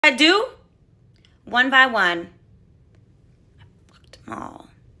I do, one by one, I fucked them all.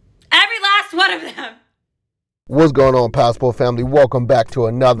 Every last one of them. What's going on, Passport family? Welcome back to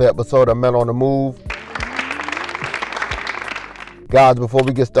another episode of Men on the Move. Guys, before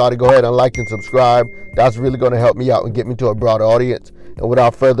we get started, go ahead and like and subscribe. That's really going to help me out and get me to a broader audience. And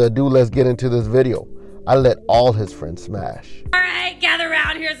without further ado, let's get into this video. I let all his friends smash. All right, gather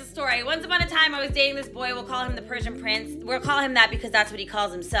around. Here's the story. Once upon a time, I was dating this boy. We'll call him the Persian Prince. We'll call him that because that's what he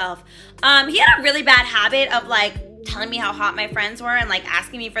calls himself. He had a really bad habit of telling me how hot my friends were and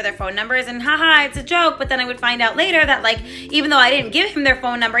asking me for their phone numbers, and haha, it's a joke. But then I would find out later that even though I didn't give him their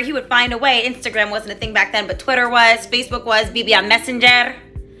phone number, he would find a way. Instagram wasn't a thing back then, but Twitter was, Facebook was, BB on Messenger.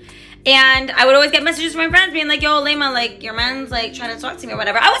 And I would always get messages from my friends being like, yo, Lema, your man's trying to talk to me or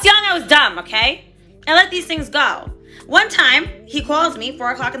whatever. I was young, I was dumb, okay? I let these things go. One time, he calls me,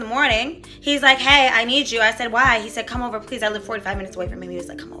 4 o'clock in the morning. He's like, hey, I need you. I said, why? He said, come over, please. I live 45 minutes away from him. He was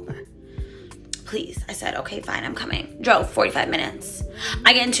like, come over. Please. I said, okay, fine, I'm coming. Drove 45 minutes.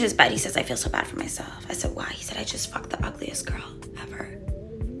 I get into his bed. He says, I feel so bad for myself. I said, why? He said, I just fucked the ugliest girl ever.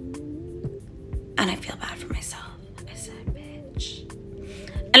 And I feel bad for myself. I said, bitch.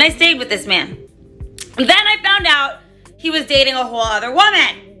 And I stayed with this man. And then I found out he was dating a whole other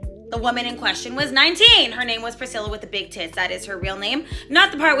woman. The woman in question was 19. Her name was Priscilla with the big tits. That is her real name.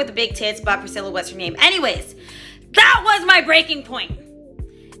 Not the part with the big tits, but Priscilla was her name. Anyways, that was my breaking point.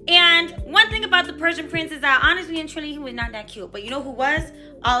 And one thing about the Persian Prince is that honestly and truly, he was not that cute. But you know who was?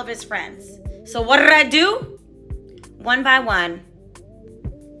 All of his friends. So what did I do? One by one,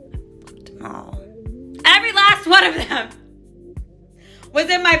 I fucked them all. Every last one of them. Was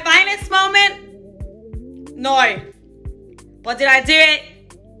it my finest moment? No. But did I do it?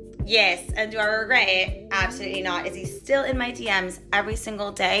 Yes. And do I regret it? Absolutely not. Is he still in my DMs every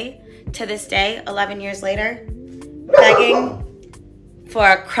single day to this day, 11 years later, begging for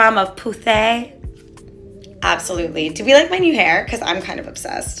a crumb of poussé? Absolutely. Do we like my new hair? Because I'm kind of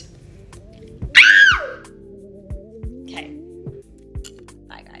obsessed. Okay.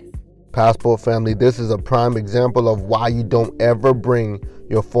 Bye, guys. Passport family, this is a prime example of why you don't ever bring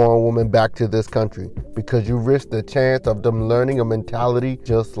your foreign woman back to this country, because you risk the chance of them learning a mentality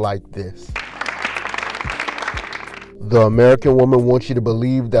just like this. The American woman wants you to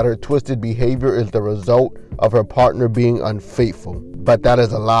believe that her twisted behavior is the result of her partner being unfaithful. But that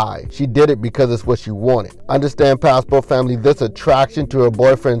is a lie. She did it because it's what she wanted. Understand, Passport family, this attraction to her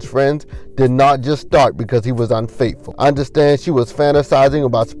boyfriend's friends did not just start because he was unfaithful. Understand, she was fantasizing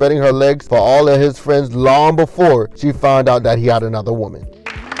about spreading her legs for all of his friends long before she found out that he had another woman.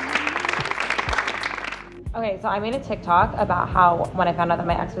 Okay, so I made a TikTok about how when I found out that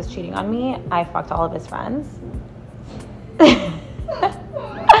my ex was cheating on me, I fucked all of his friends. And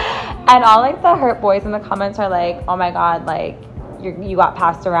all the hurt boys in the comments are like, oh my god, you got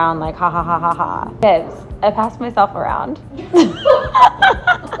passed around, ha ha ha ha ha. Bibs, I passed myself around.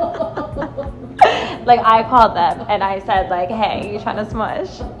 I called them and I said hey, you trying to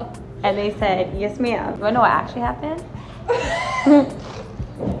smush? And they said, yes ma'am. You wanna know what actually happened?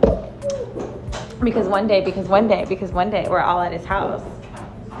 Because one day, we're all at his house.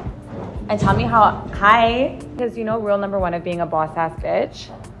 And tell me how high, because rule number 1 of being a boss ass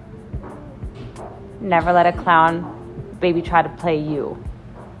bitch, never let a clown baby try to play you.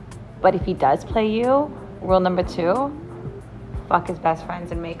 But if he does play you, rule number 2, fuck his best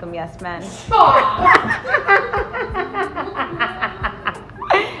friends and make them yes men.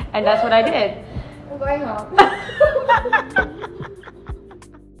 And that's what I did. I'm going home.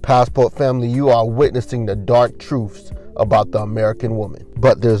 Passport family, you are witnessing the dark truths about the American woman.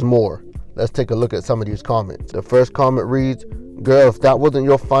 But there's more. Let's take a look at some of these comments. The first comment reads, girl, if that wasn't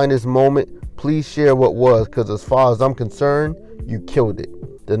your finest moment, please share what was, because as far as I'm concerned, you killed it.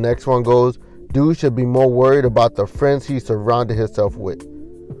 The next one goes, dude should be more worried about the friends he surrounded himself with.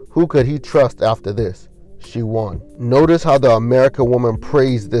 Who could he trust after this? She won. Notice how the American woman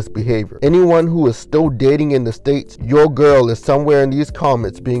praised this behavior. Anyone who is still dating in the States, your girl is somewhere in these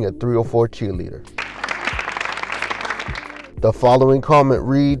comments being a 3 or 4 cheerleader. The following comment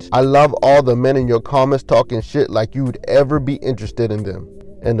reads, I love all the men in your comments talking shit like you'd ever be interested in them.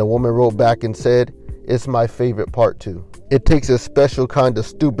 And the woman wrote back and said, it's my favorite part too. It takes a special kind of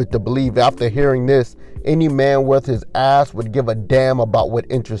stupid to believe after hearing this, any man worth his ass would give a damn about what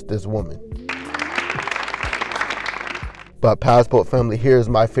interests this woman. But Passport family, here's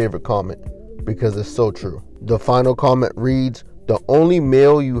my favorite comment, because it's so true. The final comment reads, the only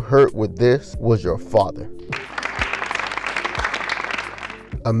male you hurt with this was your father.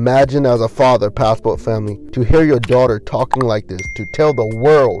 Imagine as a father, Passport family, to hear your daughter talking like this, to tell the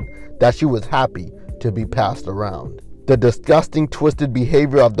world that she was happy to be passed around. The disgusting, twisted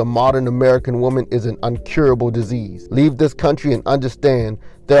behavior of the modern American woman is an incurable disease. Leave this country and understand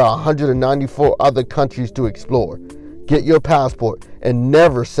there are 194 other countries to explore. Get your passport and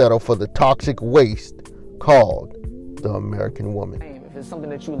never settle for the toxic waste called the American woman. If it's something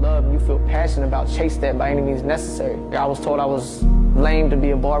that you love and you feel passionate about, chase that by any means necessary. I was told I was lame to be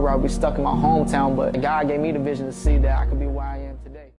a barber, I'd be stuck in my hometown, but God gave me the vision to see that I could be where I am.